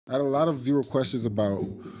I had a lot of viewer questions about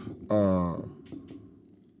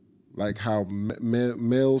like how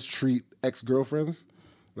males treat ex-girlfriends,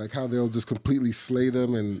 like how they'll just completely slay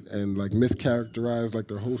them and like mischaracterize like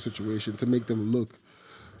their whole situation to make them look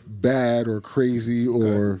bad or crazy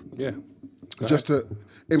or just to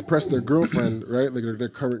impress their girlfriend, right? Like their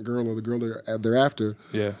current girl or the girl they're after.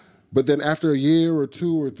 Yeah. But then after a year or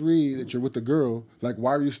 2 or 3 that you're with the girl, like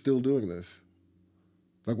why are you still doing this?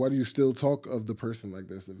 Like why do you still talk of the person like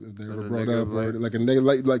this if they ever brought up or like and they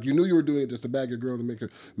like you knew you were doing it just to bag your girl to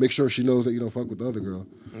make sure she knows that you don't fuck with the other girl.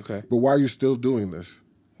 Okay. But why are you still doing this?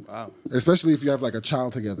 Wow. Especially if you have like a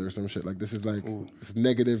child together or some shit. Like this is like it's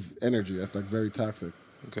negative energy. That's like very toxic.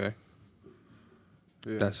 Okay.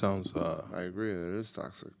 Yeah. That sounds. I agree. It is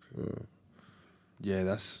toxic. Yeah,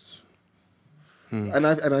 that's. And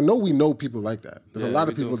I know we know people like that. There's a lot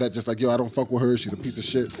of people that just like, yo, I don't fuck with her. She's a piece of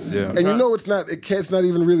shit. Yeah. And you know it's not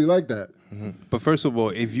even really like that. But first of all,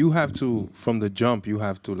 if you have to, from the jump, you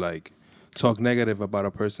have to like talk negative about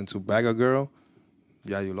a person to bag a girl,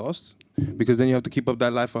 yeah, you lost. Because then you have to keep up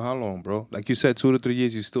that life for how long, bro? Like you said, 2 to 3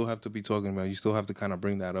 years, you still have to be talking about. You still have to kind of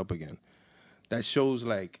bring that up again. That shows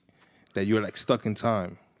like that you're like stuck in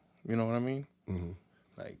time. You know what I mean?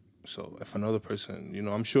 Like. So if another person, you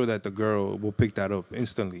know, I'm sure that the girl will pick that up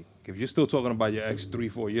instantly. If you're still talking about your ex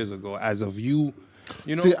 3-4 years ago, as of you,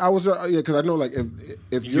 you know. See, I was because I know like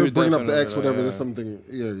if you're bringing up the ex, whatever, there's something.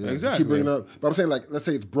 Yeah, exactly. Keep bringing up. But I'm saying like, let's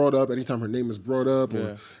say it's brought up anytime her name is brought up,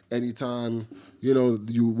 or anytime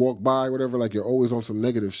you walk by, whatever. Like you're always on some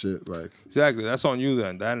negative shit. Like exactly, that's on you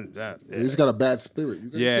then. That you just got a bad spirit.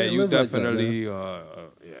 You definitely.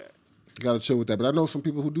 You gotta chill with that. But I know some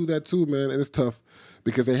people who do that too, man, and it's tough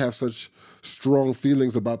because they have such strong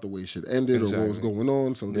feelings about the way shit ended or what was going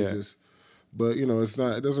on. So they just, but it's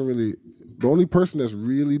not. It doesn't really. The only person that's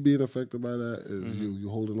really being affected by that is you. You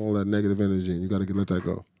holding all that negative energy, and you gotta let that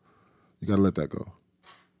go. You gotta let that go.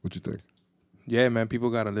 What you think? Yeah, man.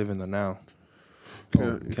 People gotta live in the now.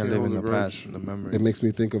 Can't live in the past, in the memory. It makes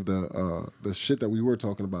me think of the shit that we were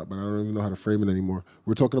talking about, but I don't even know how to frame it anymore.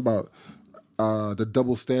 We're talking about. The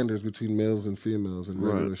double standards between males and females and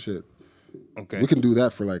regular shit. Okay. We can do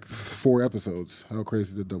that for like 4 episodes. How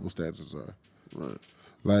crazy the double standards are. Right.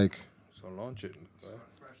 Like. So launch it.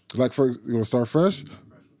 Like you want to start fresh?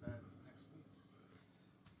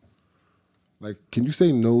 Like, can you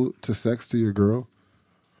say no to sex to your girl?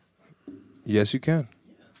 Yes, you can.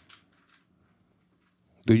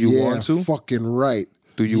 Do you want to? Fucking right.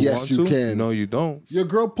 Do you want to? Yes, you can. No, you don't. Your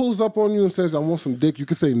girl pulls up on you and says, I want some dick. You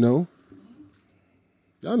can say no.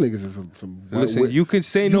 Y'all niggas is some listen, you can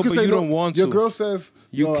say no, but you don't want to. Your girl says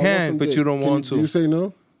you can, but you don't want to. Do you say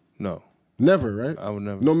no? No. Never, right? I would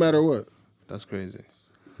never. No matter what. That's crazy.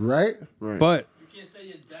 Right? But you can't say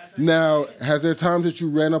your dad. Now, has there times that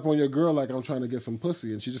you ran up on your girl like I'm trying to get some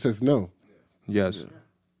pussy and she just says no? Yes.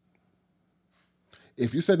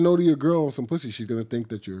 If you said no to your girl on some pussy, she's gonna think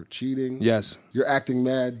that you're cheating. Yes. You're acting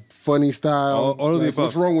mad, funny style. All of the above.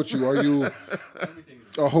 What's wrong with you? Are you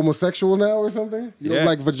a homosexual now or something? You don't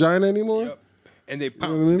like vagina anymore? Yep. And they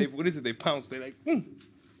pounce. You know what I mean? What is it? They pounce. They like,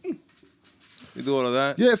 They do all of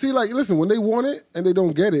that. Yeah, see, like, listen, when they want it and they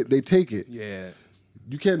don't get it, they take it. Yeah.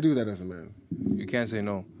 You can't do that as a man. You can't say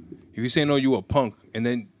no. If you say no, you a punk, and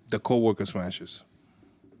then the coworker smashes.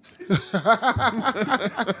 It's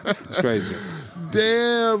crazy.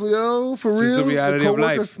 Damn, yo, for real? It's the reality of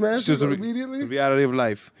life. Smashes immediately? The reality of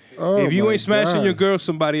life. Oh, if you ain't smashing God. your girl,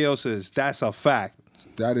 somebody else is. That's a fact.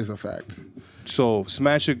 That is a fact. So,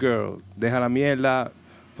 smash your girl. Deja la mierda.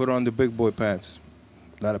 Put on the big boy pants.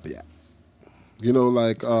 Not up yet. You know,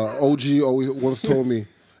 like OG always once told me,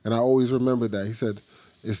 and I always remember that. He said,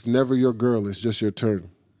 it's never your girl, it's just your turn.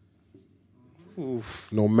 Oof.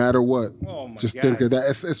 No matter what. Oh my just God. think of that.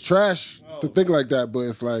 It's trash to think like that, but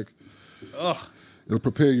it's like, it'll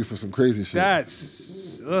prepare you for some crazy shit.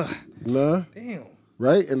 That's, Nah? damn.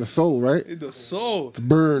 Right? In the soul, right? In the soul. It's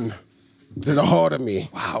burn to the heart of me.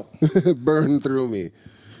 Wow. Burn through me.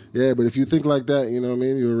 Yeah, but if you think like that, you know what I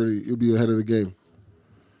mean? You'll be ahead of the game.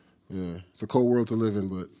 Yeah. It's a cold world to live in,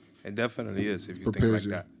 but It definitely is if you think like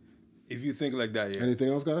that. If you think like that, yeah. Anything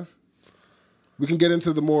else, guys? We can get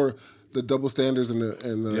into the double standards and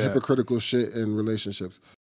the hypocritical shit in relationships.